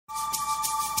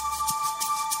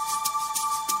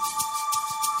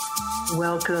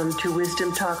Welcome to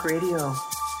Wisdom Talk Radio,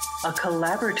 a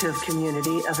collaborative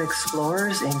community of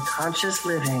explorers in conscious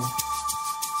living.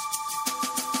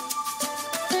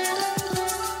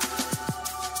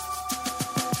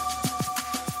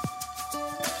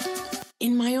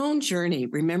 In my own journey,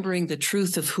 remembering the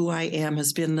truth of who I am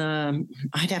has been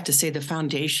I'd have to say, the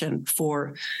foundation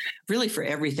for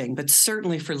everything, but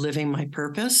certainly for living my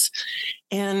purpose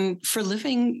and for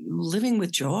living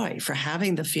with joy, for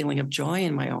having the feeling of joy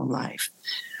in my own life.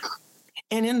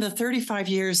 And in the 35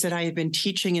 years that I have been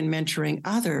teaching and mentoring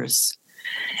others,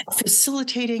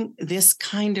 facilitating this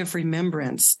kind of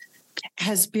remembrance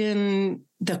has been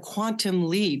the quantum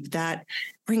leap that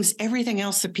brings everything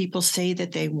else that people say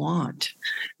that they want.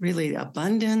 Really,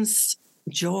 abundance,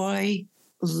 joy,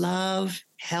 love,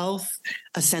 health,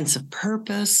 a sense of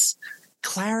purpose,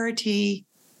 clarity,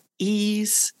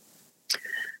 ease.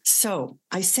 So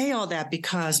I say all that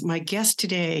because my guest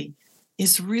today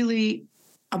is really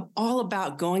all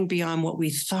about going beyond what we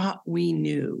thought we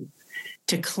knew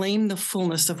to claim the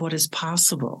fullness of what is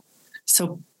possible.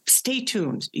 So stay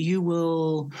tuned. You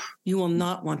will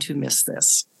not want to miss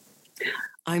this.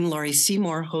 I'm Laurie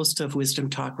Seymour, host of Wisdom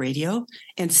Talk Radio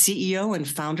and CEO and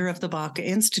founder of the Baca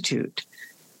Institute.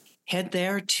 Head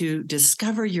there to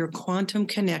discover your quantum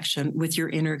connection with your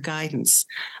inner guidance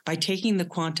by taking the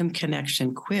Quantum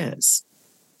Connection quiz.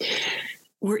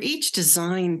 We're each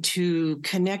designed to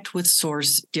connect with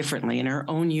Source differently in our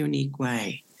own unique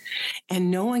way.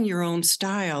 And knowing your own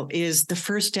style is the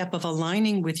first step of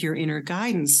aligning with your inner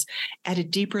guidance at a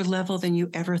deeper level than you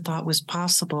ever thought was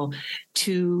possible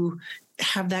to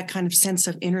have that kind of sense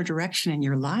of inner direction in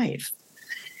your life.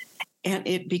 And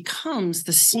it becomes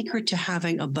the secret to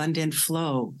having abundant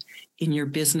flow in your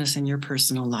business and your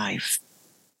personal life.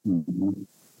 Mm-hmm.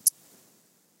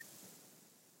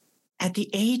 At the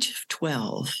age of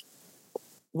 12,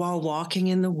 while walking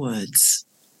in the woods,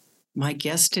 my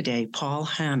guest today, Paul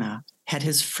Hanna, had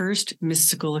his first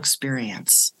mystical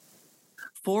experience.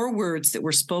 4 words that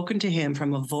were spoken to him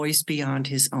from a voice beyond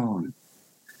his own.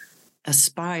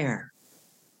 Aspire,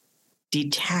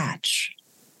 detach,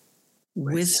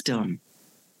 wisdom,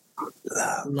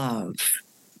 love.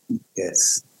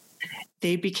 Yes.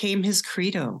 They became his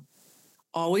credo.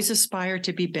 Always aspire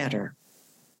to be better.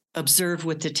 Observe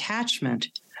with detachment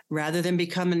rather than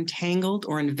become entangled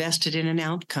or invested in an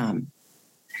outcome.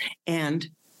 And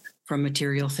from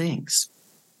material things.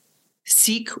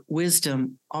 Seek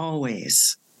wisdom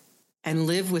always and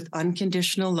live with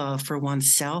unconditional love for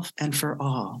oneself and for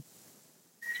all.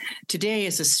 Today,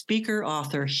 as a speaker,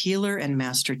 author, healer, and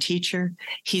master teacher,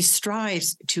 he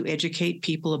strives to educate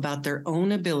people about their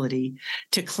own ability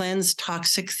to cleanse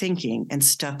toxic thinking and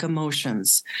stuck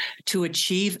emotions, to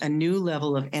achieve a new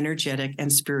level of energetic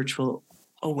and spiritual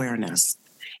awareness.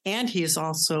 And he is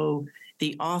also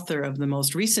the author of the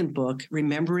most recent book,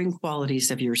 Remembering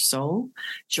Qualities of Your Soul,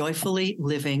 Joyfully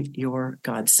Living Your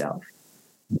God Self.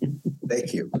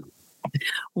 Thank you.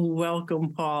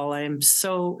 Welcome, Paul. I am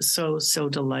so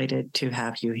delighted to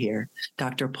have you here.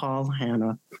 Dr. Paul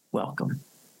Hanna, welcome.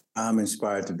 I'm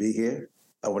inspired to be here.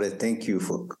 I want to thank you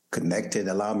for connecting,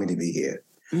 allowing me to be here.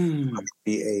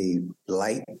 Be a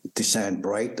light to shine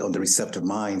bright on the receptive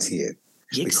minds here.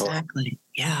 Exactly.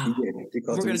 Yeah.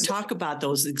 We're going to talk about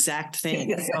those exact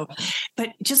things. So,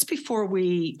 but just before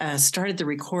we started the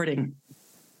recording,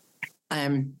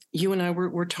 you and I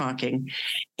were talking,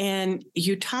 and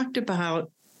you talked about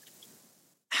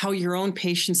how your own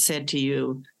patient said to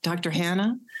you, Dr.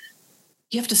 Hanna,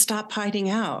 you have to stop hiding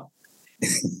out.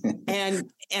 and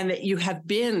that you have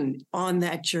been on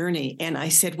that journey. And I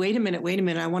said, wait a minute,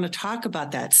 I want to talk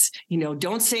about that.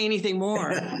 Don't say anything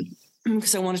more.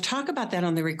 Because I want to talk about that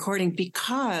on the recording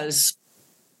because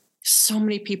so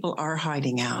many people are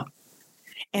hiding out.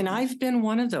 And I've been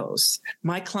one of those.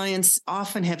 My clients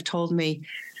often have told me,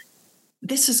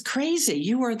 this is crazy.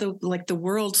 You are the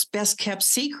world's best kept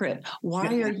secret. Why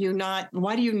do you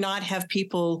not have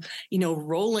people,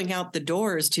 rolling out the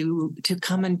doors to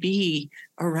come and be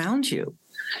around you?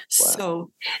 Wow.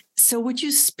 So would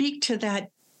you speak to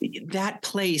that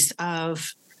place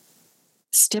of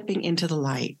stepping into the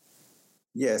light?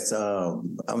 Yes,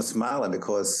 I'm smiling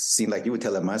because it seemed like you were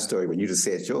telling my story when you just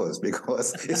said yours,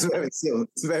 because it's very similar.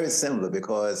 It's very similar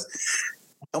because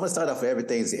I want to start off with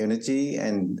everything's energy,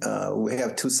 and we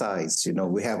have 2 sides.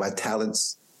 We have our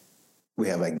talents, we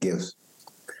have our gifts,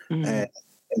 and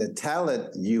the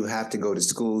talent, you have to go to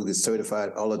school, get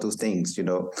certified, all of those things.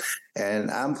 And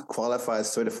I'm qualified,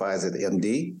 certified as an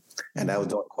MD, and I was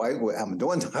doing quite well. I'm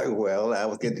doing quite well. I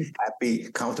was getting happy,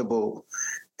 comfortable.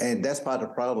 And that's part of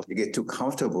the problem. You get too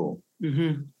comfortable.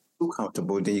 Mm-hmm. too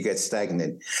comfortable, then you get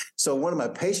stagnant. So one of my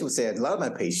patients said, a lot of my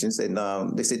patients, and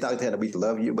they said, Dr. Tanner, we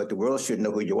love you, but the world should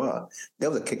know who you are.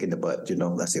 That was a kick in the butt, you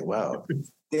know. I said, wow.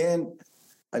 Then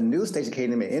a news station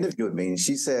came to me and interviewed me, and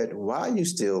she said, why are you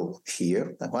still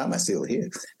here? Like, why am I still here?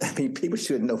 I mean, people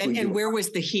should know who you are. And where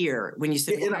was the here when you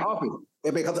said? In the office.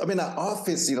 Because I'm in the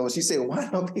office, you know, she said, why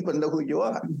don't people know who you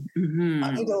are?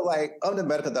 Mm-hmm. You know, like, I'm the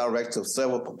medical director of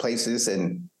several places,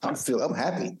 and I'm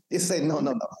happy. They say, no.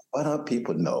 Why don't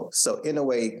people know? So in a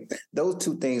way, those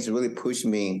two things really pushed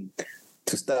me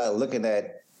to start looking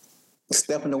at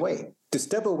stepping away. To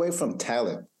step away from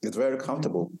talent is very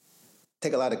comfortable.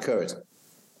 Take a lot of courage.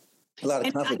 A lot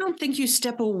of confidence. I don't think you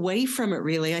step away from it,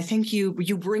 really. I think you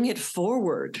bring it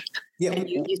forward. Yeah. And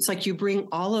it's like you bring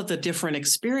all of the different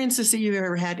experiences that you've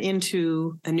ever had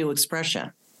into a new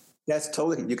expression. That's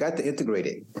totally, you got to integrate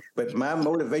it. But my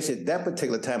motivation at that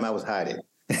particular time, I was hiding.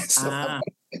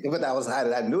 When I was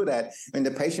hiding, I knew that. And the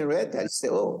patient read that. He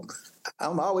said, oh,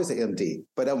 I'm always an MD,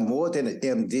 but I'm more than an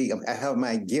MD. I have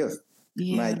my gift.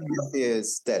 Yeah. My gift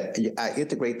is that I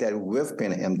integrate that with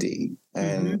being an MD.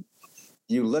 And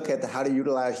you look at how to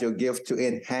utilize your gift to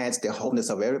enhance the wholeness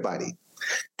of everybody.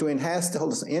 To enhance the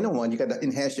wholeness of anyone, you got to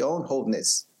enhance your own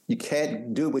wholeness. You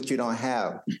can't do what you don't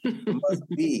have. You must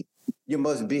be. You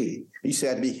must be. You should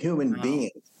have to be human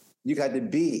being. You got to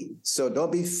be. So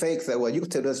don't be fake. That, well, you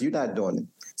tell us you're not doing it.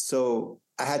 So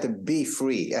I had to be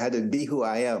free. I had to be who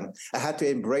I am. I had to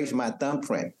embrace my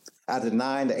thumbprint. Out of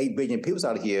 9 to 8 billion people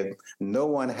out here, no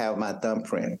one have my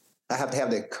thumbprint. I have to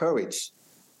have the courage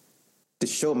to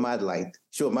show my light,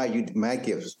 show my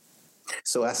gifts.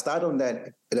 So I start on that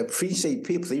and appreciate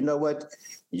people. So you know what?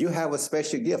 You have a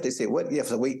special gift. They say, what gift?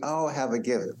 So we all have a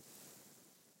gift.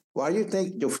 Why do you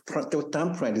think your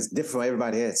thumbprint is different from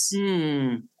everybody else?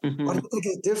 Mm-hmm. Why do you think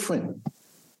it's different?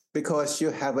 Because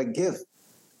you have a gift.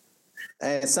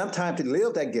 And sometimes to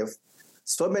live that gift,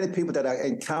 so many people that I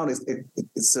encounter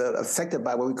is affected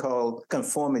by what we call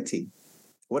conformity.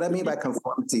 What I mean by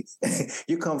conformity,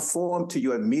 you conform to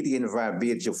your immediate environment,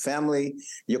 be it your family,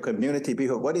 your community,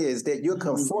 what it is that you're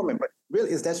conforming, but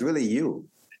really that's really you.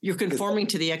 You're conforming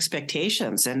to the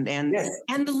expectations and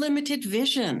the limited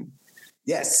vision.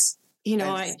 Yes. You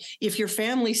know, if your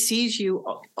family sees you,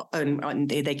 and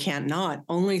they can't not,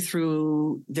 only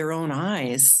through their own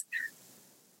eyes,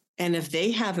 and if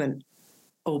they haven't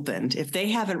opened, if they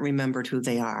haven't remembered who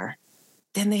they are,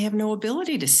 then they have no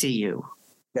ability to see you.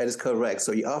 That is correct.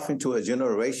 So you're often to a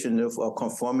generation of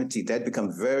conformity that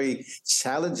becomes very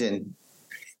challenging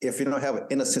if you don't have an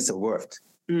inner sense of worth.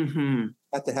 Mm-hmm. You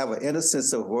have to have an inner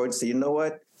sense of worth. So you know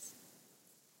what?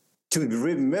 To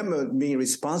remember being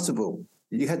responsible,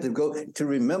 you have to go to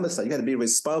remember something. You got to be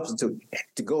responsible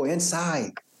to go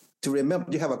inside, to remember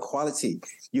you have a quality,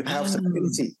 you have some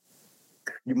ability.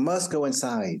 You must go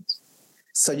inside.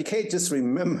 So you can't just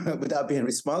remember without being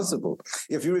responsible.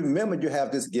 If you remember you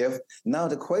have this gift, now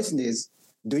the question is,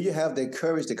 do you have the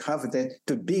courage, the confidence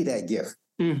to be that gift?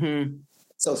 Mm-hmm.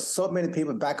 So many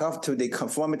people back off to the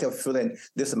conformity of feeling,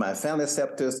 this is my family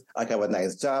acceptance, I have a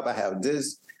nice job, I have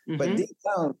this. Mm-hmm. But deep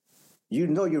down, you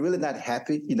know you're really not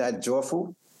happy, you're not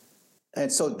joyful. And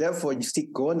so therefore you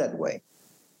keep going that way.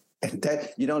 And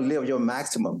that you don't live your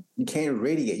maximum. You can't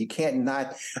radiate, you can't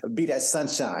not be that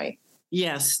sunshine.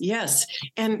 Yes.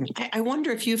 And I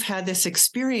wonder if you've had this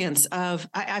experience of,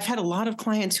 I've had a lot of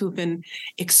clients who have been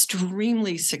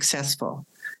extremely successful.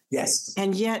 Yes.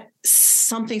 And yet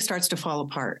something starts to fall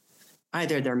apart.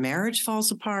 Either their marriage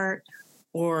falls apart,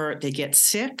 or they get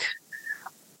sick,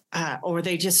 or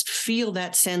they just feel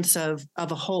that sense of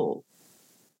a hole,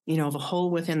 of a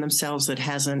hole within themselves that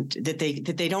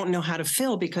they don't know how to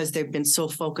fill because they've been so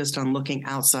focused on looking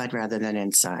outside rather than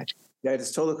inside. That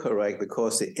is totally correct,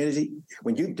 because the energy,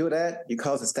 when you do that, you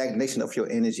cause a stagnation of your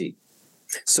energy.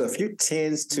 So if you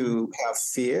tend to have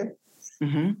fear,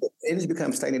 the energy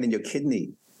becomes stagnant in your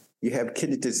kidney. You have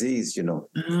kidney disease,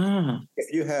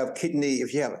 If you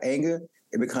have anger,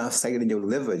 it becomes stagnant in your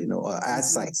liver, or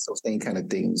eyesight, so same kind of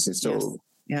things. And so,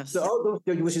 so all those,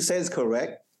 what you say is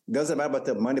correct. Doesn't matter about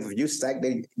the money. If you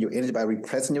stagnate your energy by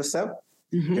repressing yourself,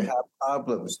 you have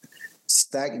problems.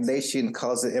 Stagnation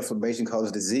causes inflammation,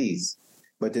 causes disease.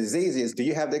 But the disease is, do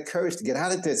you have the courage to get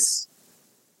out of this?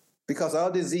 Because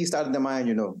all disease starts in the mind,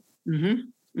 You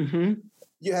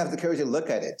have the courage to look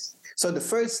at it. So the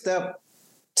first step,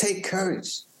 take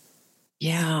courage.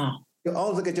 Yeah. You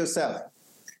always look at yourself.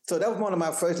 So that was one of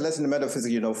my first lessons in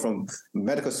metaphysics, from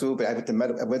medical school. But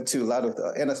I went to a lot of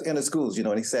inner schools,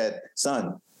 and he said,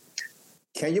 son,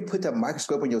 can you put a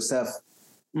microscope on yourself?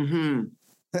 Mm-hmm.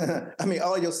 I mean,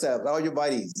 all yourself, all your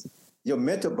bodies, your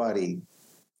mental body,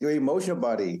 your emotional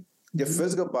body, your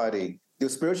physical body, your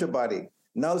spiritual body.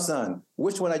 Now, son,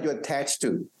 which one are you attached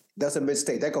to? That's a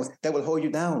mistake. That will hold you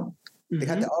down. They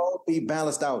have to all be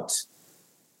balanced out.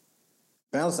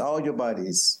 Balance all your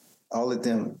bodies, all of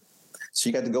them. So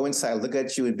you got to go inside, look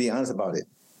at you, and be honest about it.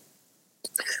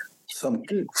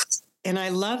 And I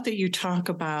love that you talk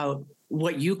about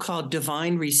what you call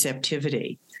divine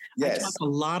receptivity. Yes. I talk a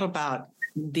lot about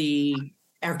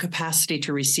our capacity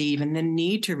to receive and the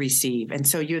need to receive. And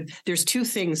so there's two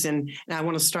things, and I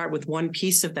want to start with one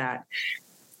piece of that.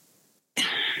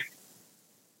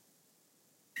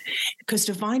 Because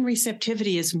divine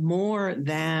receptivity is more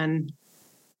than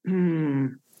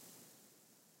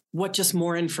what just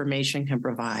more information can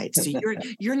provide. So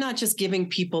you're not just giving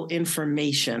people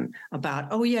information about,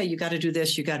 oh yeah, you got to do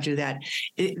this, you got to do that.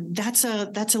 That's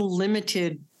a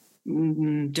limited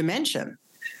dimension.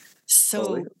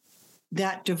 So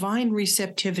that divine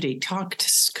receptivity,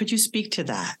 could you speak to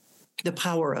that? The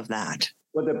power of that.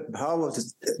 Well, the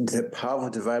power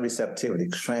of divine receptivity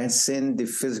transcends the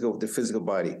physical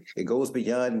body. It goes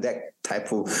beyond that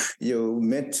type of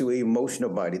mental, emotional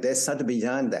body. There's something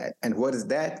beyond that. And what is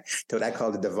that? So what I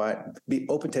call the divine. Be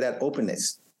open to that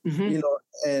openness.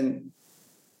 And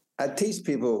I teach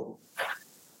people,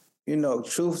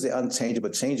 truth is unchangeable,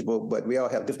 changeable, but we all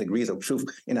have different degrees of truth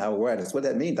in our awareness. What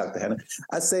does that mean, Dr. Hannah?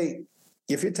 I say,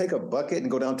 if you take a bucket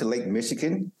and go down to Lake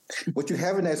Michigan, what you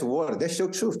have in there is water. That's your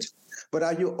truth. But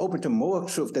are you open to more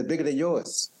truth that's bigger than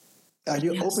yours? Are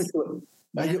you open to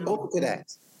it? Are you open to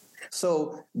that?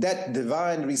 So that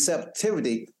divine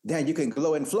receptivity, then you can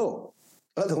glow and flow.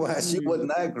 Otherwise, you would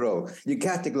not grow. You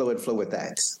got to glow and flow with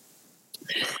that.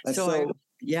 And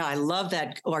I love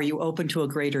that. Are you open to a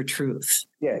greater truth?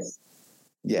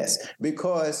 Yes.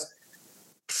 Because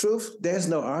truth, there's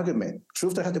no argument.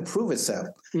 Truth doesn't have to prove itself.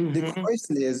 The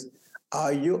question is,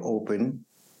 are you open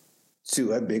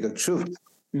to a bigger truth?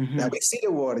 Now, we see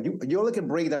the water. You only can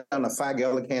bring down a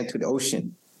 5-gallon can to the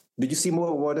ocean. Do you see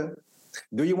more water?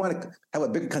 Do you want to have a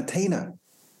bigger container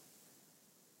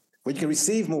where you can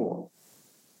receive more?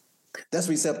 That's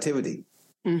receptivity.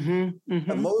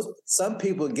 Some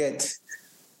people to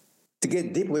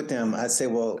get deep with them, I say,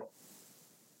 well,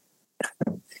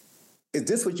 is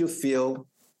this what you feel?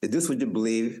 Is this what you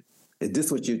believe? Is this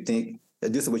what you think?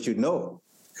 Is this what you know?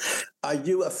 Are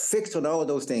you affixed on all of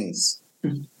those things?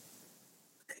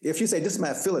 If you say, this is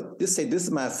my feeling, this is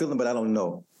my feeling, but I don't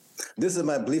know. This is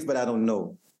my belief, but I don't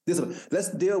know. Let's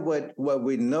deal with what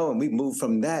we know, and we move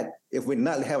from that. If we're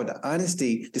not having the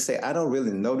honesty to say, I don't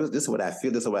really know this, this is what I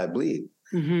feel, this is what I believe.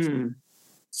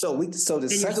 So you're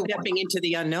stepping into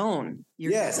the unknown.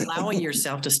 You're allowing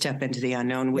yourself to step into the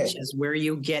unknown, which is where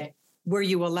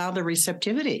you allow the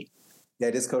receptivity.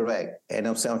 That is correct. And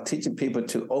I'm teaching people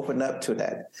to open up to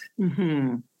that.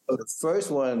 So the first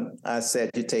one, I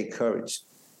said, you take courage.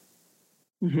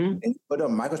 And you put a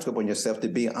microscope on yourself to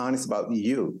be honest about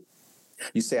you.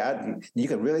 You say, you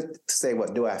can really say,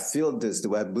 what do I feel this?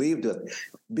 Do I believe this?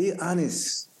 Be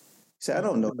honest. Say, I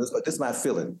don't know this, but this is my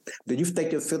feeling. Do you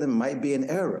think your feeling might be an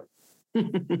error?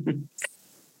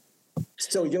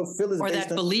 So your feelings, or that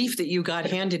belief that you got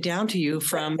handed down to you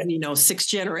from 6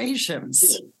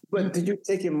 generations. But do you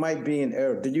think it might be an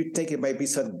error? Do you think it might be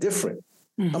something different?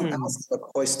 I'm asking a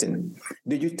question.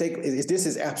 Do you think this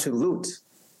is absolute?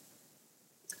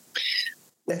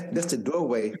 That's the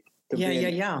doorway to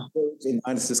being in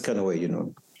honest this kind of way,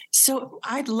 So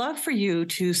I'd love for you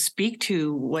to speak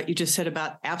to what you just said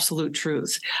about absolute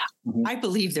truth. I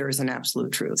believe there is an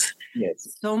absolute truth.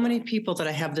 Yes. So many people that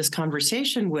I have this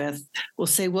conversation with will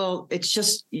say, well, it's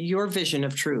just your vision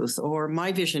of truth or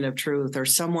my vision of truth or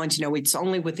someone's, it's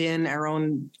only within our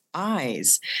own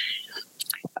eyes.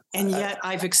 And yet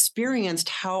I've experienced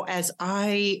how as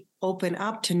I open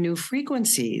up to new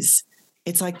frequencies,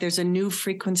 it's like there's a new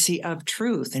frequency of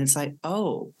truth. And it's like,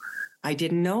 oh, I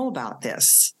didn't know about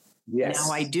this. Yes.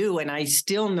 Now I do. And I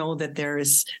still know that there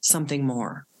is something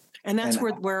more. And that's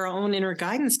where our own inner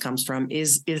guidance comes from,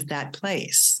 is that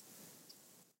place.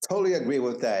 Totally agree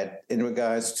with that in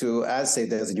regards to, I say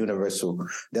there's a universal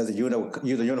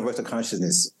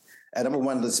consciousness. And I'm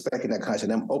one of the speck in that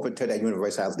consciousness. I'm open to that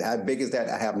universality. How big is that?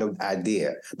 I have no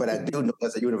idea. But I do know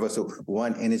there's a universal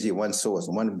one energy, one source,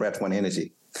 one breath, one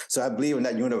energy. So I believe in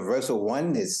that universal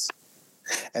oneness.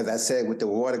 As I said, with the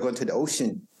water going to the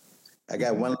ocean, I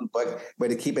got one bucket, but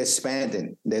they keep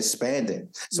expanding. They're expanding.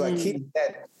 So I keep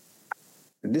that,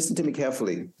 listen to me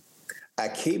carefully. I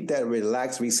keep that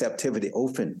relaxed receptivity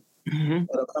open.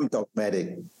 I'm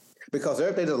dogmatic. Because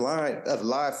everything is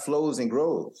alive, flows and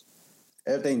grows.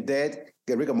 Everything dead,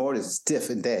 get rigor mortis is stiff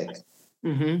and dead.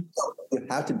 So you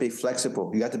have to be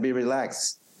flexible. You have to be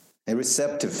relaxed and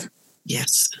receptive.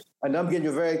 Yes. And I'm giving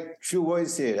you very true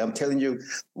words here. I'm telling you,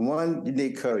 one, you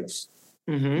need courage.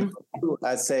 Mm-hmm. Two,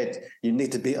 I said, you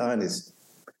need to be honest.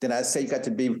 Then I say you got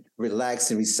to be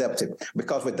relaxed and receptive.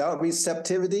 Because without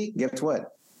receptivity, guess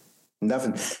what?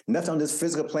 Nothing on this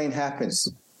physical plane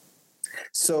happens.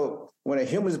 So when a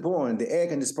human is born, the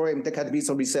egg and the sperm, there got to be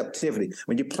some receptivity.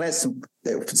 When you plant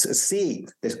a seed,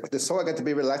 the soil got to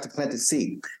be relaxed to plant the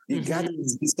seed. You got to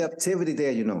be receptivity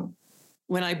there, you know.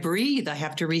 When I breathe, I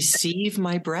have to receive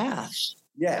my breath.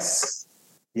 Yes.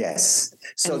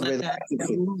 So and let that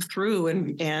move through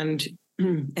and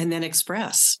then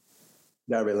express.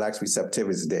 That relaxed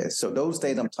receptivity is there. So those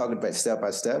things I'm talking about step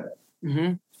by step.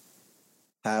 Mm-hmm.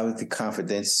 Have the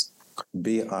confidence,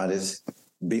 be honest,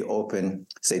 be open,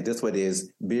 say this is what it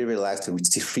is, be relaxed to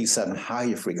receive something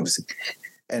higher frequency.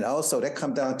 And also that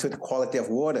comes down to the quality of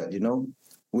water, you know,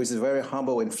 which is very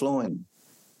humble and flowing.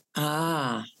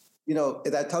 You know,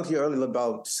 as I talked to you earlier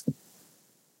about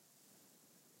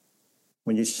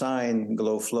when you shine,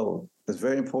 glow, flow, it's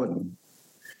very important.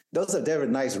 Those are very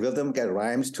nice rhythm, got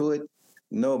rhymes to it.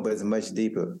 No, but it's much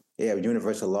deeper. They have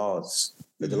universal laws,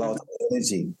 the laws of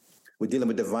energy. We're dealing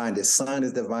with divine. The sun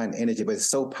is divine energy, but it's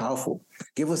so powerful.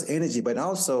 Give us energy, but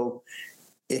also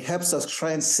it helps us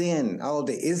transcend all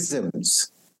the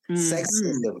isms,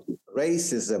 sexism,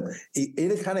 racism,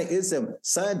 any kind of ism.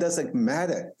 Sun doesn't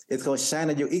matter. It's going to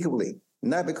shine on you equally.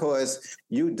 Not because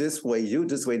you this way.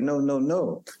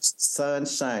 No.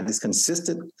 Sunshine is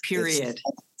consistent. Period.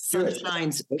 Sun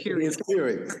shines, period.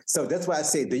 So that's why I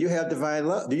say, do you have divine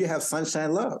love? Do you have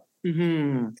sunshine love?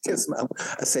 Mm-hmm.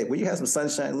 I say, when you have some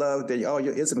sunshine love, then all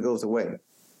your ism goes away.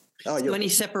 So any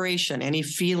separation, any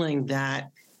feeling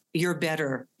that you're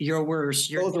better, you're worse,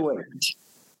 you're goes away.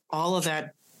 All of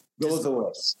that goes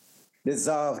away.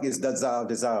 Dissolve,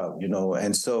 you know.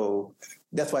 And so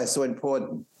that's why it's so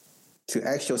important to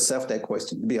ask yourself that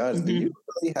question. To be honest, do you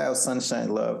really have sunshine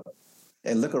love?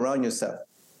 And look around yourself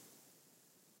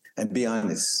and be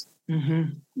honest.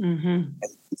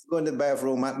 Go in the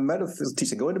bathroom. My metaphysics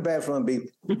teacher, go in the bathroom and be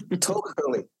toe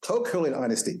curling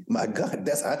honesty. My God,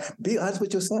 be honest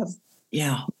with yourself.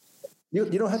 Yeah. You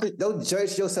don't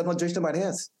judge yourself, don't judge somebody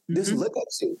else. Just look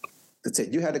at you. That's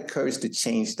it. You have the courage to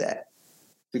change that.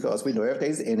 Because we know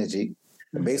everything's energy.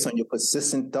 And based on your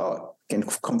persistent thought can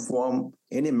conform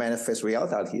any manifest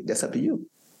reality out here. That's up to you.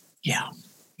 Yeah.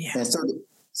 And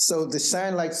so the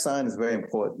shine like sun is very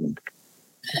important.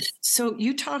 So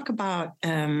you talk about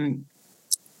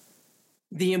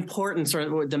the importance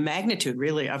or the magnitude,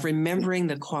 really, of remembering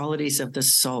the qualities of the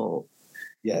soul.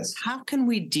 Yes. How can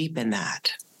we deepen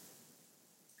that?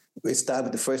 We start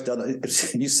with the first.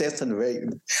 You said something very.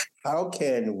 How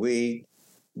can we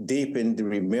deepen the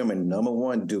remembering? Number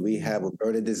one, do we have a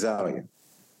burning desire?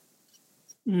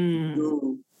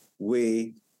 Do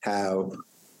we have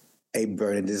a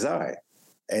burning desire?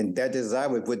 And that desire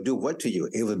would do what to you?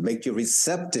 It would make you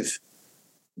receptive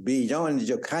beyond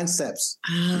your concepts.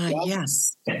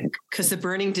 Yes. Because the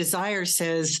burning desire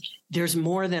says there's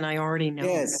more than I already know.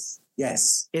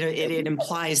 Yes. It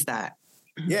implies that.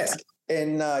 Yes.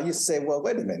 And you say, well,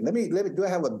 wait a minute. Let me. Do I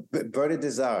have a burning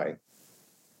desire?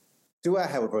 Do I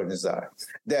have a burning desire?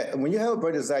 That when you have a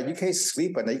burning desire, you can't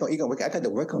sleep at night. You're gonna work. I got to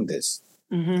work on this.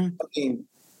 I mean,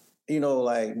 you know,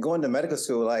 like going to medical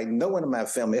school, like no one in my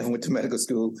family ever went to medical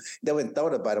school. They wouldn't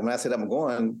thought about it. When I said I'm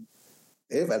going,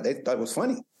 they thought it was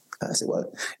funny. I said,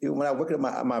 well, when I worked at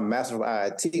my master of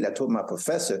IIT, I told my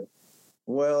professor,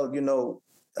 well, you know,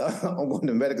 I'm going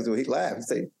to medical school. He laughed. He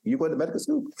said, you going to medical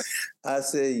school? I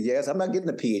said, yes, I'm not getting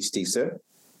a PhD, sir.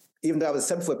 Even though I was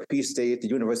accepted for a PhD at the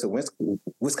University of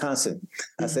Wisconsin.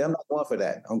 I said, I'm not going for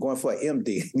that. I'm going for an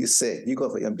MD. He said, you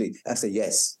going for MD? I said,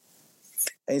 yes.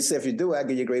 And he said, if you do, I'll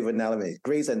give you Grey's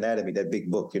Anatomy, that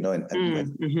big book, you know.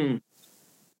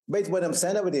 But what I'm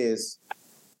saying of it is,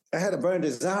 I had a burning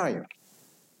desire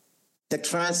to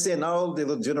transcend all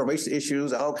the generation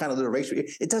issues, all kinds of the racial.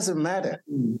 It doesn't matter.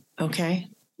 Okay.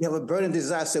 You have a burning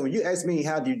desire. So when you ask me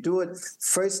how do you do it,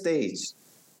 first stage,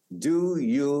 do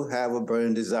you have a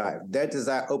burning desire? That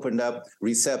desire opened up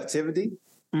receptivity,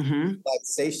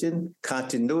 relaxation,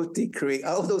 continuity, create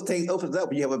all those things opens up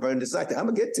when you have a burning desire. I'm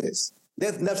gonna get this.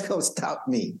 There's nothing gonna stop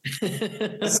me.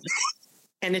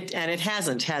 And it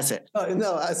hasn't, has it?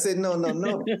 No, I said no.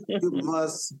 You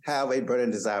must have a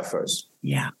burning desire first.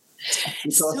 Yeah.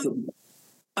 So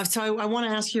I want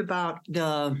to ask you about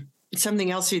something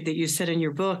else that you said in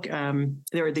your book,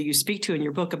 or that you speak to in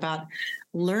your book about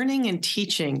learning and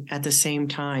teaching at the same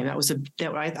time.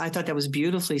 I thought that was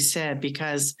beautifully said,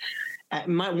 because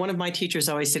one of my teachers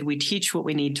always said, we teach what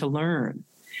we need to learn.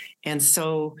 And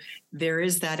so there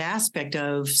is that aspect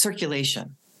of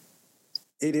circulation.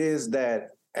 It is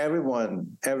that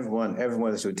everyone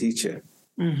is your teacher.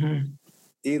 Mm-hmm.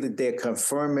 Either they're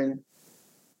confirming,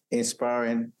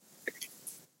 inspiring,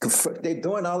 they're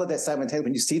doing all of that simultaneously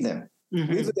when you see them.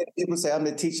 Mm-hmm. Usually people say, I'm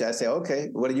the teacher. I say, okay,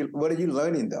 what are you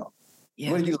learning though?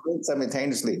 Yeah. What are you learning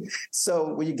simultaneously?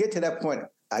 So when you get to that point,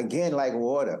 again, like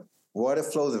water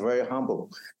flows very humble.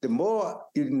 The more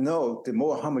you know, the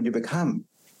more humble you become.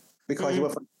 Because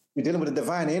you're dealing with the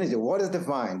divine energy. Water is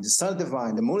divine, the sun is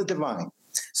divine, the moon is divine.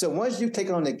 So once you take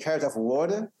on the character of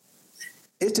water,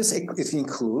 it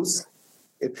includes,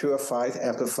 it purifies,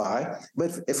 amplifies,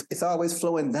 but it's always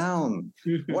flowing down.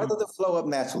 Mm-hmm. Why does it flow up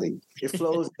naturally? It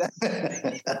flows down.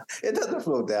 It doesn't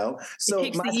flow down. So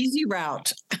it takes the easy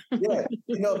route. yeah,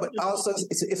 but also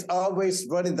it's always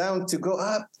running down to go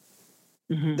up.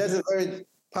 Mm-hmm. That's a very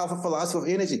powerful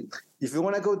philosophy of energy. If you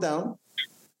want to go down,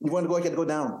 you want to go ahead and go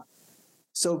down.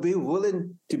 So be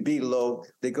willing to be low,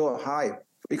 they go high.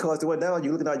 Because the way down,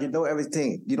 you're looking out, you know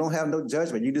everything. You don't have no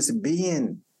judgment. You just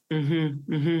being.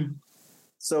 Mm-hmm. Mm-hmm.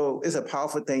 So it's a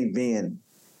powerful thing being.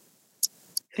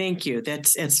 Thank you.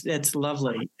 That's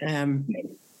lovely. And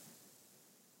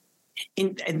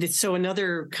so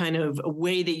another kind of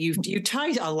way that you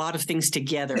tie a lot of things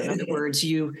together. In other words,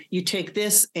 you take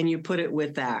this and you put it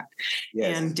with that.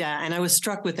 Yes. And I was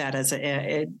struck with that as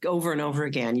over and over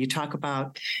again. You talk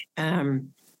about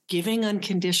giving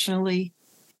unconditionally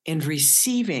and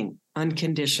receiving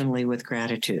unconditionally with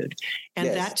gratitude. And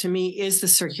yes. That to me is the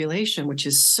circulation, which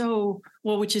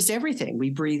is everything. We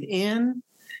breathe in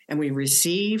and we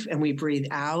receive and we breathe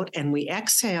out and we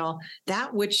exhale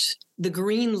that which the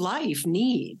green life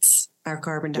needs, our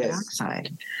carbon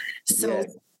dioxide. Yes. So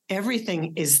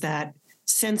everything is that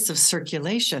sense of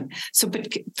circulation. So, but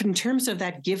in terms of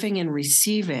that giving and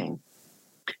receiving,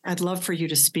 I'd love for you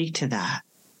to speak to that.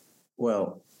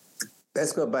 Well,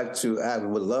 let's go back to, I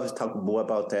would love to talk more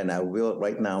about that, and I will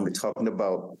right now. We're talking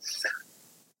about,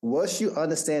 once you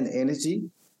understand energy,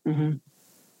 mm-hmm.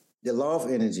 the law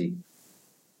of energy,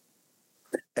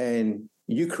 and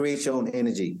you create your own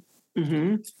energy.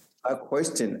 Mm-hmm. I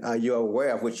question, are you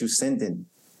aware of what you're sending?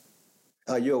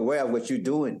 Are you aware of what you're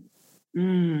doing?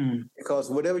 Mm. Because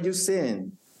whatever you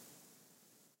send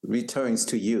returns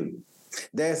to you.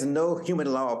 There's no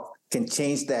human law can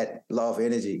change that law of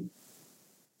energy.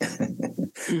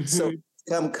 Mm-hmm. So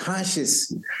become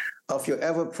conscious of your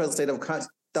ever-present state of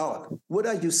thought. What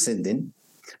are you sending?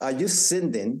 Are you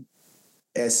sending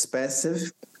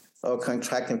expansive or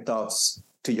contracting thoughts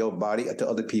to your body or to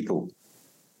other people?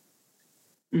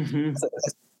 Mm-hmm.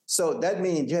 So that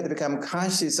means you have to become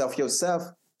conscious of yourself,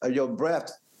 of your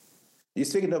breath. You're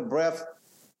speaking of breath,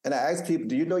 and I ask people,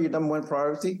 do you know your number one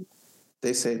priority?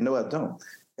 They say, no, I don't.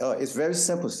 It's very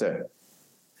simple, sir.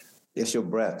 It's your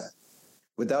breath.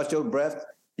 Without your breath,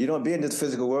 you don't be in this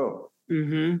physical world.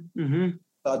 Mm-hmm. Mm-hmm.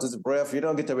 Without this breath, you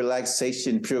don't get the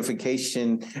relaxation,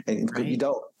 purification, and right. You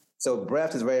don't. So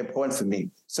breath is very important for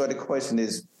me. So the question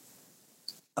is,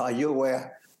 are you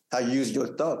aware how you use your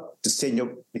thought to send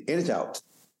your energy out?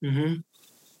 Mm-hmm.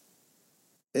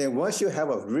 And once you have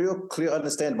a real clear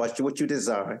understanding about what you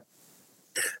desire,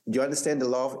 you understand the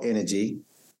law of energy,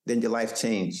 then your life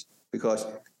changed because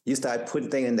you start putting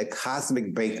things in the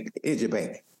cosmic bank, energy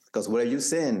bank, because whatever you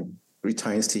send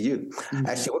returns to you. Mm-hmm.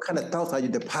 Actually, what kind of thoughts are you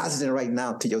depositing right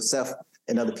now to yourself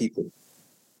and other people?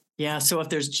 Yeah. So if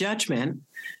there's judgment,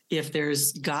 if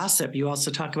there's gossip, you also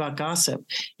talk about gossip.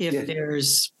 If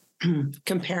there's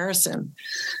comparison,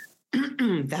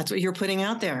 that's what you're putting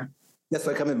out there. That's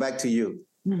what's coming back to you.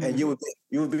 Mm-hmm. And you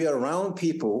would be around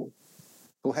people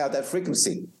who have that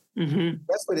frequency. Mm-hmm.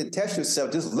 That's where to test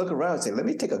yourself. Just look around and say, let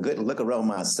me take a good look around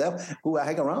myself, who I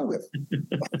hang around with.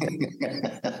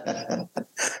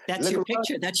 That's your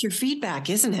picture. That's your feedback,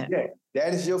 isn't it? Yeah,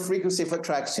 that is your frequency for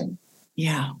attraction.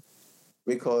 Yeah.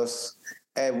 Because,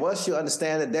 and once you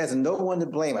understand that there's no one to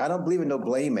blame, I don't believe in no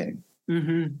blaming.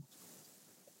 Mm-hmm.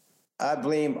 I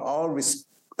blame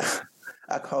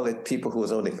I call it people who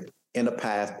is on the inner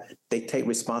path. They take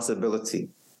responsibility.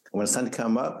 When something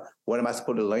come up, what am I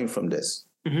supposed to learn from this?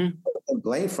 Mm-hmm. Don't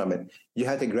blame from it. You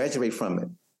have to graduate from it.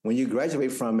 When you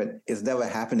graduate from it, it's never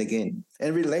happened again.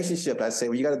 In relationship, I say,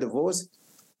 when you got a divorce,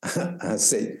 I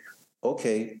say,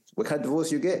 okay, what kind of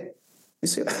divorce you get? You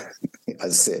say, I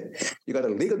said, you got a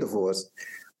legal divorce.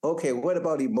 Okay, what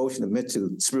about emotional, mental,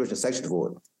 spiritual, sexual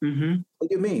divorce? Mm-hmm. What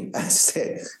do you mean? I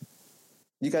said,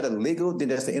 you got a legal, then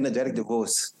there's the energetic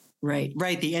divorce. Right.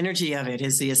 The energy of it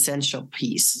is the essential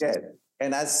piece. Yeah.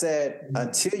 And I said,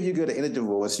 until you get an inner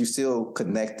divorce, you're still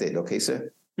connected. Okay,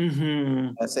 sir?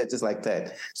 Mm-hmm. I said just like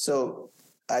that. So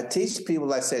I teach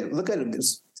people, I said, look at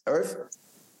this Earth.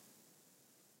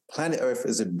 Planet Earth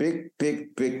is a big,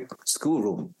 big, big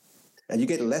schoolroom. and you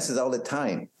get lessons all the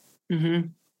time. Mm-hmm.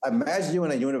 Imagine you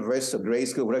in a university or grade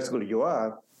school, whatever school you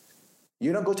are,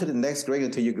 you don't go to the next grade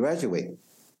until you graduate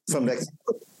from next.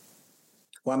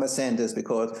 Why am I saying this?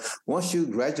 Because once you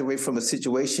graduate from a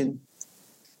situation,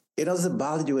 it doesn't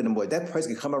bother you anymore. That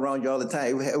person can come around you all the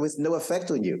time. It was no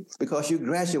effect on you because you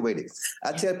graduated.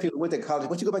 I tell people went to college,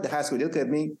 once you go back to high school, they look at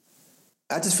me.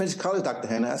 I just finished college, Dr.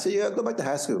 Hannah. I said, yeah, go back to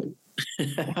high school.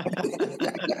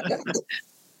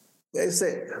 They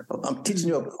say, I'm teaching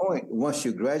you a point. Once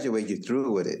you graduate, you're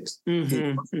through with it.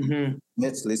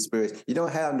 Mentally, spiritually. You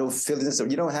don't have no feelings.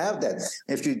 You don't have that.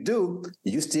 If you do,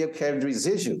 you still carry the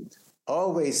residual.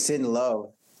 Always send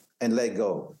love and let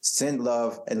go. Send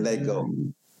love and let go.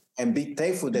 And be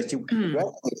thankful that you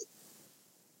graduated.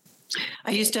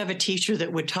 I used to have a teacher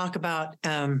that would talk about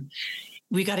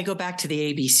we got to go back to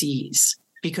the ABCs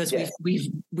because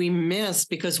we miss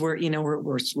because we're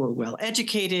well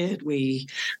educated.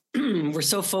 We're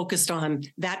so focused on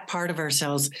that part of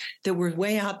ourselves that we're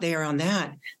way out there on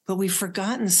that, but we've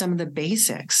forgotten some of the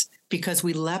basics because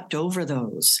we leapt over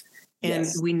those. And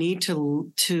we need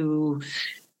to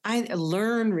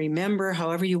learn, remember,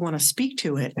 however you want to speak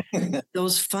to it,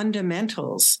 those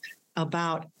fundamentals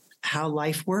about how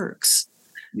life works,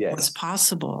 what's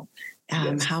possible,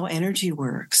 how energy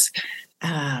works.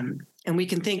 And we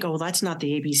can think, oh, that's not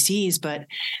the ABCs, but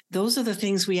those are the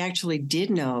things we actually did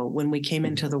know when we came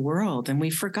into the world and we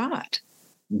forgot.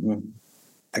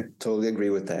 I totally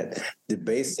agree with that. The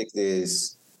basics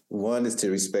is, one is to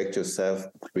respect yourself,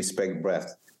 respect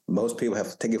breath. Most people have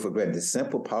to take it for granted. The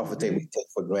simple, powerful thing we take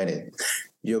for granted.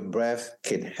 Your breath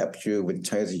can help you in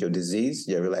terms of your disease,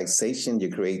 your relaxation,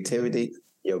 your creativity.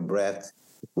 Your breath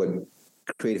with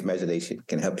creative imagination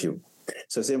can help you.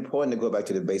 So it's important to go back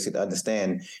to the basic to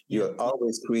understand you're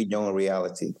always creating your own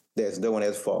reality. There's no one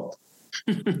else's fault.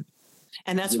 And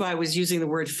that's why I was using the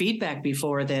word feedback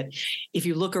before, that if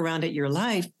you look around at your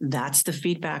life, that's the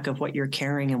feedback of what you're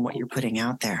carrying and what you're putting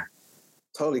out there.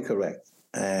 Totally correct.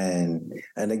 And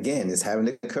again, it's having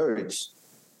the courage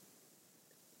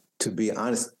to be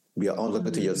honest, be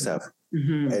honest to yourself.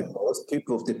 And most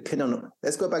people depend on,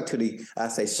 let's go back to I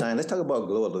say shine. Let's talk about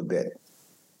glow a little bit.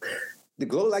 The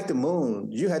glow like the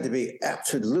moon, you have to be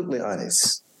absolutely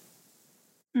honest.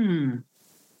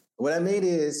 What I mean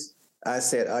is, I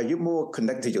said, are you more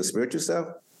connected to your spiritual self?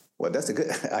 Well, that's a good,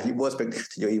 are you more connected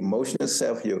to your emotional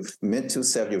self, your mental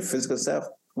self, your physical self?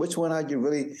 Which one are you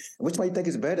really, which one you think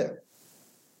is better?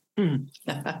 You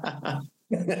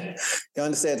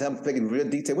understand? I'm thinking real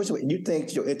detail. Which one you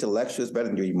think your intellectual is better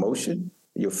than your emotion?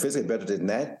 Your physical better than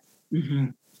that?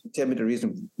 Tell me the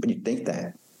reason when you think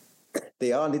that.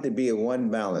 They all need to be in one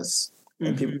balance.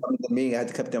 And people come to me, I have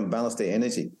to help them balance their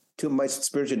energy. Too much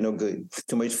spiritual, no good.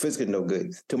 Too much physical, no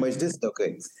good. Too much this, no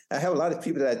good. I have a lot of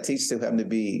people that I teach who happen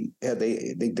to have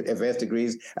they advanced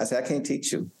degrees. I say, I can't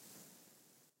teach you.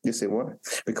 You say, what?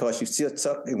 Because you're still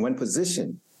stuck in one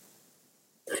position.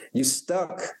 You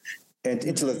stuck in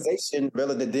intellectualization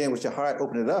rather than dealing with your heart,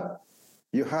 open it up.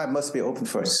 Your heart must be open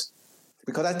first.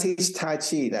 Because I teach Tai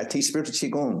Chi, I teach spiritual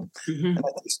Qigong, and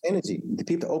I teach energy. The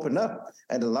people open up.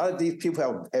 And a lot of these people who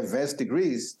have advanced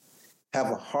degrees have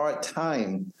a hard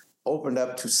time opening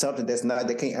up to something that's not,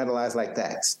 they can't analyze like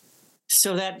that.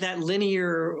 So that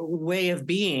linear way of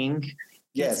being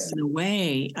gets in the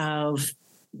way of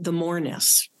the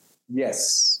moreness.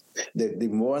 Yes. The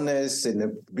moreness and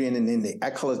the being in the,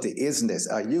 I call it the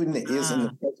isness. Are you in the is in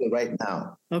the present right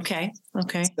now? Okay.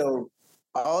 So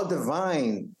all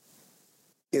divine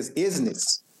is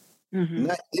isness,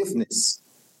 not ifness.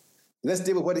 Let's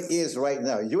deal with what it is right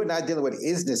now. You're not dealing with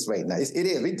isness right now. It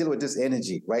is. We're dealing with this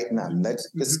energy right now. Let's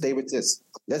stay with this.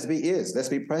 Let's be is. Let's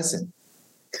be present.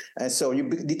 And so you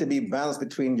need to be balanced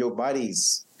between your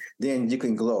bodies. Then you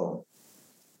can glow.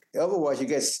 Otherwise, you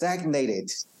get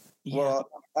stagnated. Well,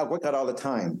 I work out all the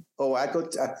time. Oh, I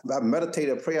meditate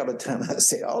and pray all the time. I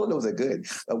say all of those are good.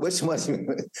 But which ones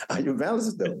are you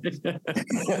balanced though?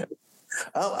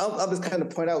 I'm just kind of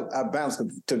point out our balance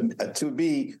to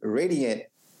be radiant,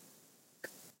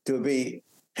 to be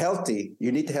healthy.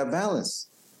 You need to have balance.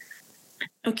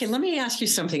 Okay, let me ask you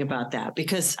something about that,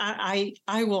 because I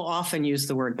will often use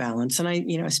the word balance, and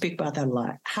I speak about that a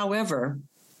lot. However,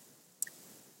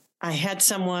 I had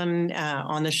someone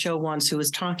on the show once who was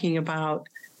talking about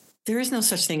there is no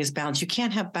such thing as balance. You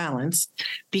can't have balance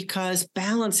because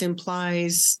balance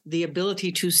implies the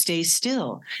ability to stay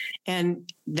still. And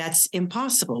that's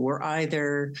impossible. We're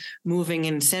either moving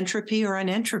in centropy or in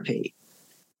entropy.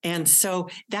 And so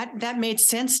that made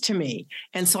sense to me.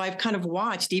 And so I've kind of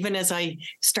watched, even as I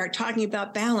start talking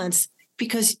about balance,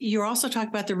 because you're also talking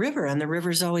about the river, and the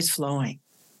river's always flowing.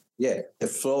 Yeah, the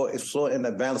flow is flowing in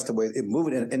the balance the way it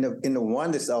moving in the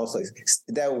oneness also.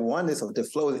 That oneness of the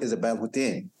flow is a balance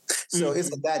within. So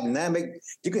it's a dynamic.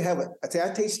 You can have I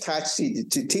teach Tai Chi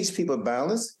to teach people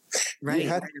balance. Right. You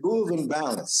have to move in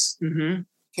balance. You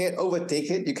can't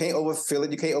overthink it. You can't overfill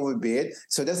it. You can't overbe it.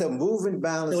 So there's a moving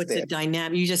balance. So it's there. a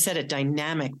dynamic. You just said a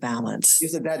dynamic balance.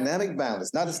 It's a dynamic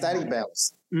balance, not a static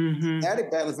balance. Static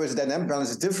balance versus dynamic balance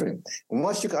is different. And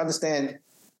once you can understand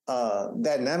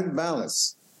dynamic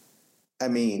balance, I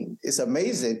mean, it's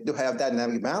amazing to have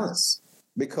dynamic balance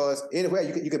because anywhere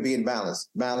you could be in balance.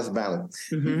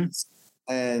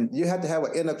 And you have to have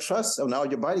an inner trust on all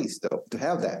your bodies, though, to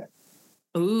have that.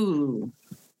 Ooh.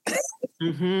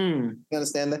 You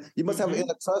understand that? You must have an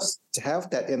inner trust to have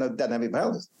that inner dynamic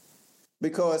balance.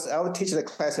 Because I would teach in a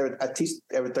class, I teach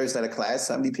every Thursday at a class.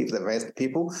 Some of these people, advanced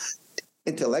people,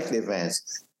 intellectually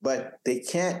advanced, but they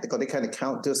can't because they kind of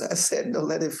count this. I said, no,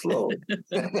 let it flow.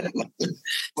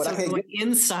 But so going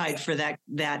inside for that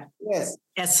yes.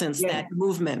 essence, that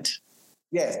movement.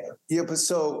 Yes. Yeah, but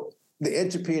so the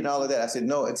entropy and all of that, I said,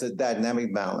 no, it's a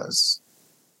dynamic balance.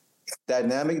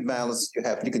 Dynamic balance, you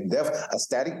can a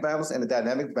static balance and a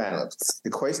dynamic balance. The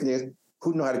question is,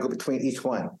 who know how to go between each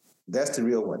one? That's the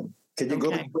real one. Can you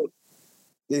go between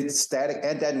the static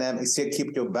and dynamic and still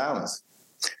keep your balance?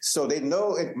 So they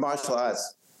know in martial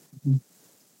arts,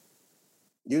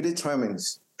 you determine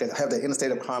to have the inner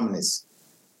state of harmonies.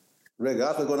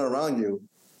 Regardless of what's going on around you,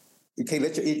 you can't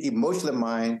let your emotional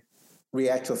mind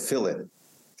react to a feeling.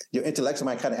 Your intellectual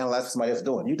mind kind of analyze what somebody else is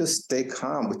doing. You just stay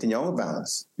calm within your own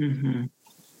balance. You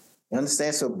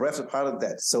understand? So breath is part of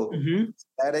that. So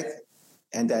static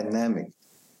and dynamic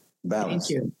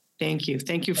balance. Thank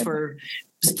you for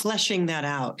fleshing that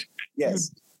out.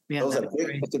 Yes. Yeah,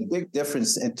 it's a big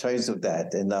difference in terms of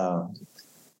that. And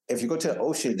if you go to the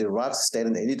ocean, the rocks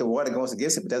stand and the water goes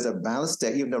against it, but there's a balance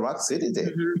there. Even the rocks sitting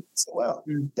there. So,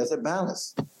 there's a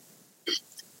balance.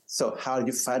 So how do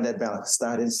you find that balance?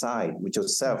 Start inside with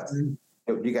yourself.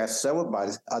 You got several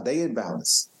bodies. Are they in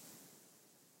balance?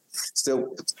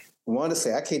 So I want to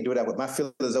say, I can't do that with my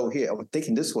feelings over here. I'm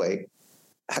thinking this way.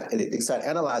 They start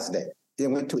analyzing that. They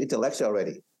went to intellectual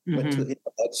already. Went to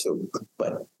intellectual.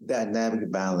 But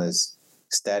dynamic balance,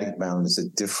 static balance is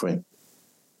different.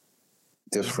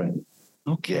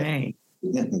 Okay.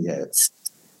 Yes.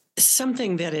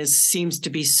 Something that seems to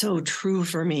be so true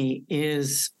for me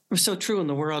so true in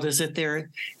the world is that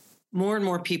more and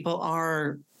more people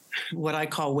are what I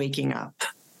call waking up.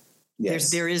 Yes.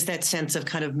 There is that sense of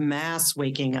kind of mass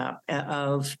waking up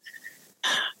of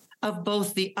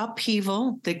both the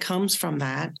upheaval that comes from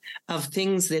that, of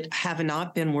things that have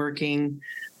not been working,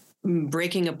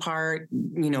 breaking apart,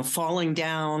 falling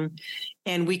down,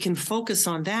 and we can focus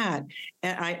on that.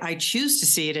 And I choose to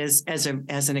see it as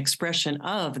an expression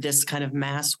of this kind of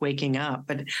mass waking up.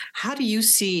 But how do you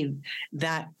see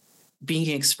that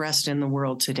being expressed in the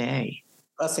world today?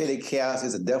 I say that chaos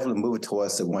is a definitely move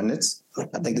towards the oneness.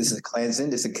 I think this is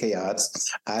cleansing. This is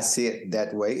chaos. I see it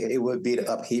that way. It would be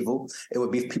the upheaval. It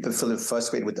would be people feeling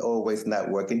frustrated with the old ways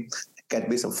not working. Got to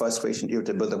be some frustration,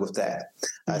 irritability with that.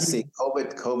 I see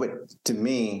COVID to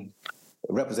me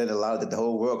represented a lot of the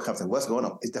whole world comes in. What's going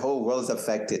on? The whole world is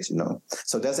affected,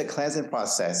 So there's a cleansing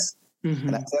process.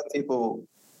 And I tell people,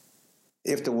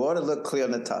 if the water look clear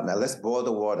on the top, now let's boil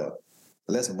the water.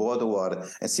 Let's boil the water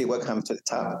and see what comes to the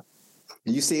top.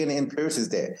 Do you see any impurities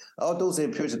there? All those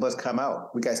impurities must come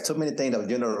out. We got too many things of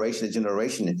generation to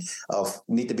generation of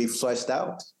need to be flushed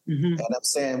out. And I'm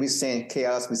saying, we're seeing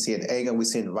chaos, we're seeing anger, we're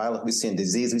seeing violence, we're seeing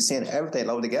disease, we're seeing everything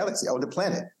all over the galaxy, all over the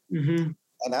planet. And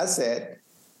I said,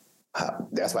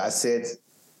 that's why I said,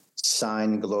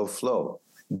 shine, glow, flow.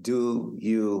 Do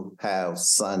you have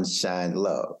sunshine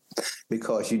love?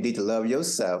 Because you need to love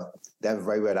yourself. That's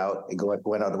right out and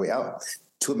going all the way out.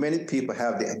 Too many people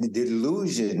have the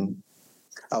delusion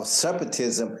of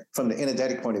separatism from the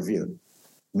energetic point of view.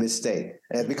 Mistake.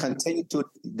 As we continue to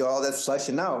do all that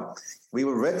flushing out, we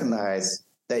will recognize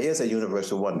there is a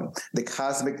universal oneness. The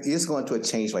cosmic is going to a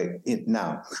change right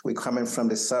now. We're coming from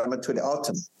the summer to the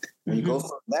autumn. When you go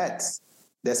from that,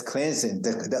 that's cleansing,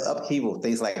 the upheaval,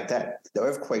 things like that. The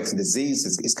earthquakes and disease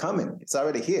is coming. It's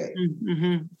already here.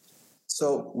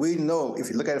 So we know, if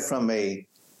you look at it from a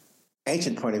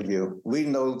ancient point of view, we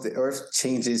know the earth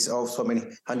changes over so many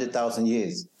 100,000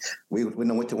 years. We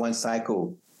went to one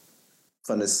cycle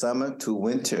from the summer to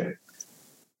winter.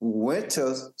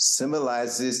 Winter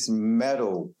symbolizes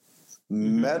metal.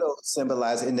 Metal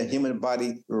symbolizes in the human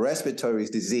body respiratory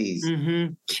disease.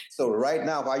 So right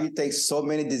now, why you think so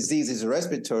many diseases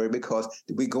respiratory? Because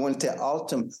we go into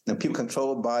autumn and people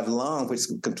controlled by the lung, which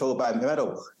is controlled by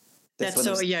metal.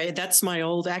 That's my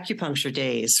old acupuncture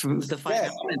days from the five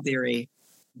element theory.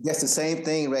 That's the same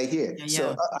thing right here. Yeah.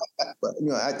 So,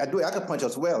 I do acupuncture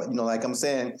as well. Like I'm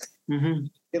saying,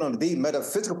 the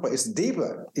metaphysical part is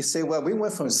deeper. You say, well, we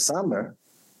went from summer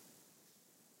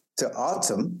to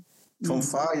autumn, from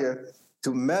fire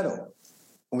to metal.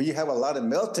 When you have a lot of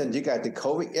melting, you got the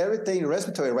COVID, everything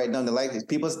respiratory right now.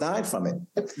 People's dying from it.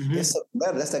 It's a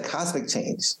metal. That's a cosmic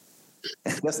change.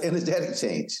 That's energetic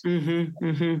change.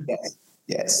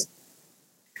 Yes.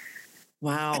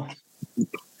 Wow.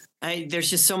 There's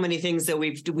just so many things that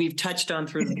we've touched on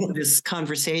through this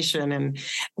conversation, and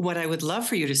what I would love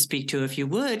for you to speak to, if you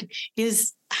would,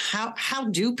 is how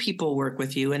do people work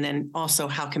with you, and then also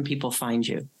how can people find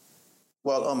you?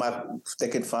 Well, they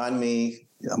can find me.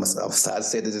 I'm sorry to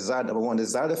say the desire, number one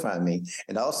desire to find me,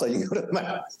 and also you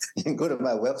can go to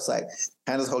my website,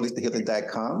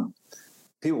 handlesholistichealing.com.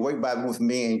 People work with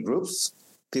me in groups.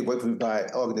 People work with me by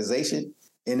organization.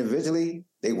 Individually,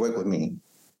 they work with me.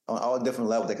 On all different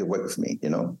levels, they could work with me,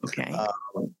 Okay.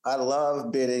 I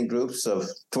love being in groups of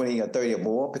 20 or 30 or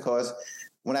more, because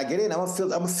when I get in, I'm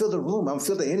gonna feel the room. I'm gonna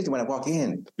feel the energy when I walk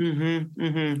in.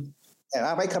 And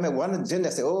I might come at one agenda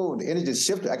and say, oh, the energy is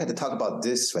shifted. I got to talk about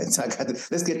this, right? So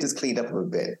let's get this cleaned up a little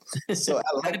bit. So I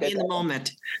like to be in the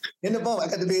moment. In the moment,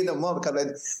 I got to be in the moment,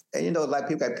 because, like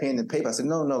people got pen and paper. I said,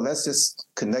 no, let's just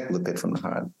connect a little bit from the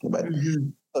heart. But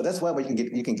so that's why you can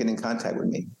get in contact with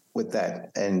me with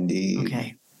that. And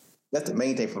that's the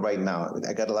main thing for right now.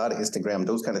 I got a lot of Instagram,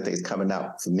 those kind of things coming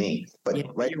out for me. But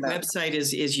your website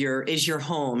is your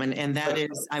home, and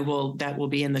that will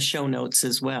be in the show notes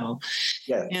as well.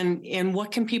 Yeah. And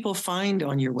what can people find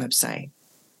on your website?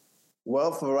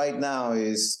 Well, for right now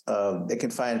is they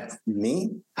can find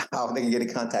me, how they can get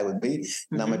in contact with me.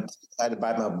 And I'm going to try to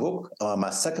buy my book.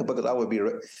 My second book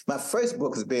my first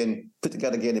book has been put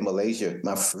together again in Malaysia.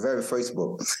 My very first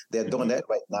book. They're doing that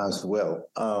right now as well.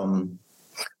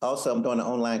 Also, I'm doing an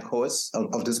online course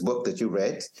of this book that you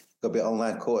read. It'll be an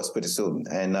online course pretty soon.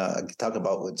 And talk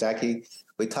about with Jackie.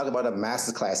 We talk about a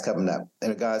master class coming up in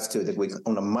regards to that week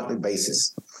on a monthly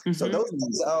basis. So those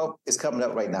things is coming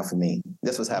up right now for me.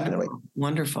 That's what's happening right now.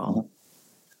 Wonderful.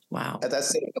 Wow. As I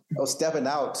said, I was stepping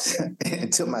out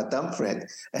into my thumbprint,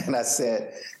 and I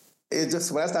said, it's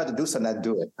just when I start to do something, I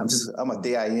do it. I'm a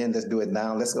DIN. Let's do it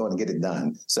now. Let's go and get it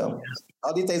done. So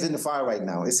all these things in the fire right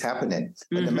now. It's happening.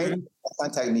 But the main thing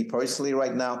contacting me personally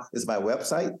right now is my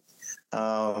website.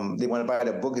 They want to buy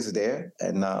the book, is there,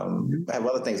 and I have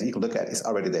other things that you can look at. It's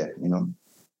already there.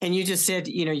 And you just said,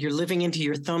 you're living into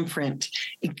your thumbprint.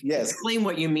 Yes. Explain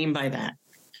what you mean by that.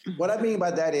 What I mean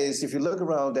by that is, if you look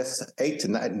around, there's 8 to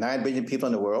 9 billion people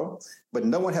in the world, but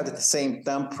no one has the same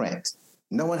thumbprint.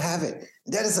 No one have it.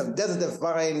 That's a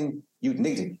divine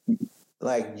uniquity.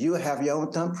 Like, you have your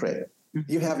own thumbprint.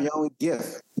 You have your own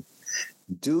gift.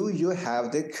 Do you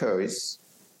have the courage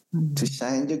to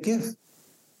shine your gift?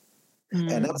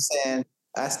 And I'm saying,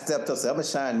 I stepped up, so I'm going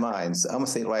to shine mine. So I'm going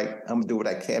to say, right, I'm going to do what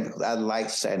I can, because I like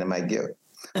shining my gift.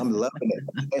 I'm loving it.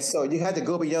 And so you have to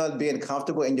go beyond being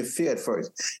comfortable in your fear at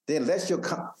first. Then let your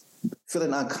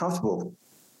feeling uncomfortable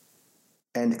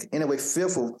and in a way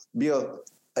fearful be an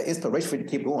inspiration for you to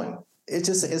keep going. It's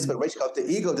just an inspiration, because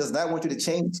the ego does not want you to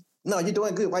change. No, you're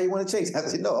doing good. Why you want to change? I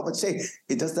said, no, I'm going to change.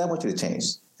 It does not want you to change.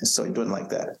 And so you're doing it like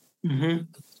that.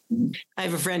 I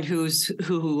have a friend who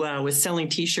was selling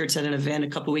T-shirts at an event a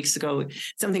couple of weeks ago.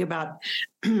 Something about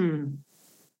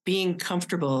being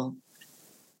comfortable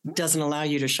doesn't allow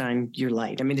you to shine your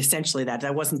light. I mean, essentially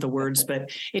that wasn't the words, but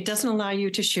it doesn't allow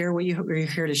you to share what you're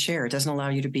here to share. It doesn't allow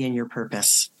you to be in your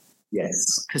purpose.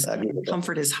 Yes. Because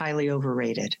comfort is highly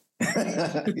overrated.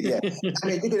 Yeah. I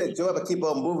mean, you can enjoy, but keep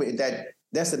on moving.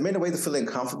 That's the main way to feeling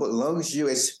comfortable, as long as you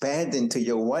expand into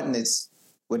your oneness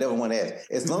with everyone else.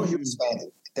 As long as you expand,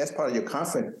 that's part of your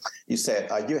comfort. You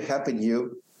said, are you helping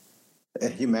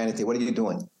humanity? What are you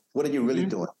doing? What are you really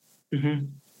doing?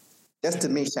 That's to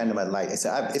me shining my light. It's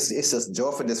just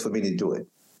joyfulness for me to do it.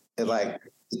 It's like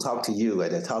to talk to you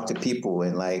and to talk to people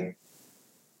and like,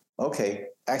 okay,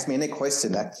 ask me any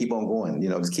question. I keep on going.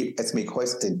 Just keep asking me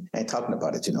questions and talking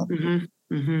about it.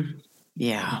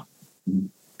 Yeah.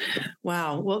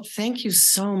 Wow. Well, thank you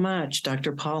so much,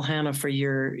 Dr. Paul Hanna, for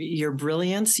your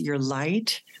brilliance, your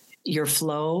light, your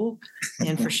flow,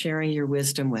 and for sharing your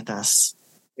wisdom with us.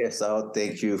 Yes,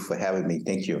 thank you for having me.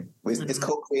 Thank you. It's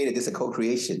co-created. It's a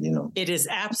co-creation, It is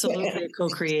absolutely a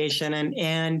co-creation.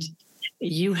 And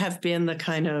you have been the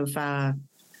kind of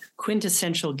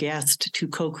quintessential guest to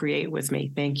co-create with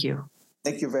me. Thank you.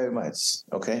 Thank you very much.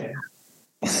 Okay.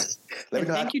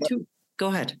 Go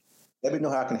ahead. Let me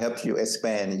know how I can help you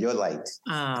expand your light.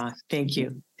 Thank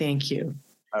you. Thank you.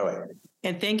 All right.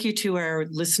 And thank you to our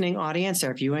listening audience,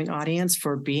 our viewing audience,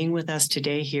 for being with us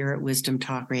today here at Wisdom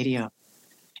Talk Radio.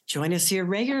 Join us here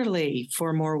regularly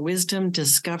for more wisdom,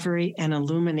 discovery, and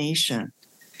illumination.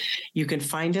 You can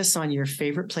find us on your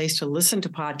favorite place to listen to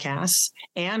podcasts.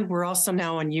 And we're also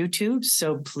now on YouTube.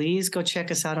 So please go check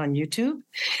us out on YouTube.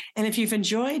 And if you've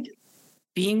enjoyed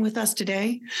being with us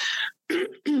today,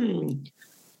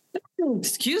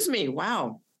 excuse me,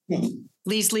 wow.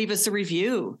 Please leave us a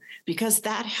review, because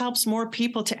that helps more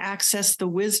people to access the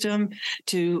wisdom,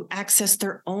 to access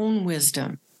their own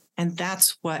wisdom. And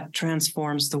that's what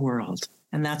transforms the world.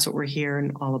 And that's what we're here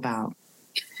and all about.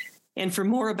 And for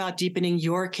more about deepening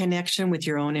your connection with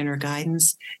your own inner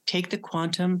guidance, take the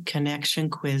Quantum Connection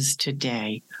Quiz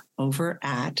today over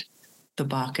at the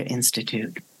Baca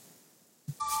Institute.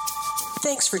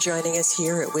 Thanks for joining us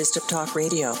here at Wisdom Talk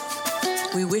Radio.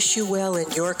 We wish you well in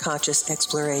your conscious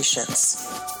explorations.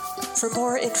 For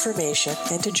more information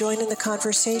and to join in the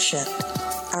conversation,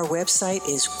 our website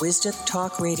is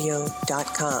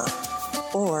wisdomtalkradio.com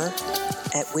or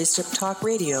at Wisdom Talk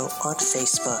Radio on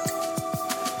Facebook.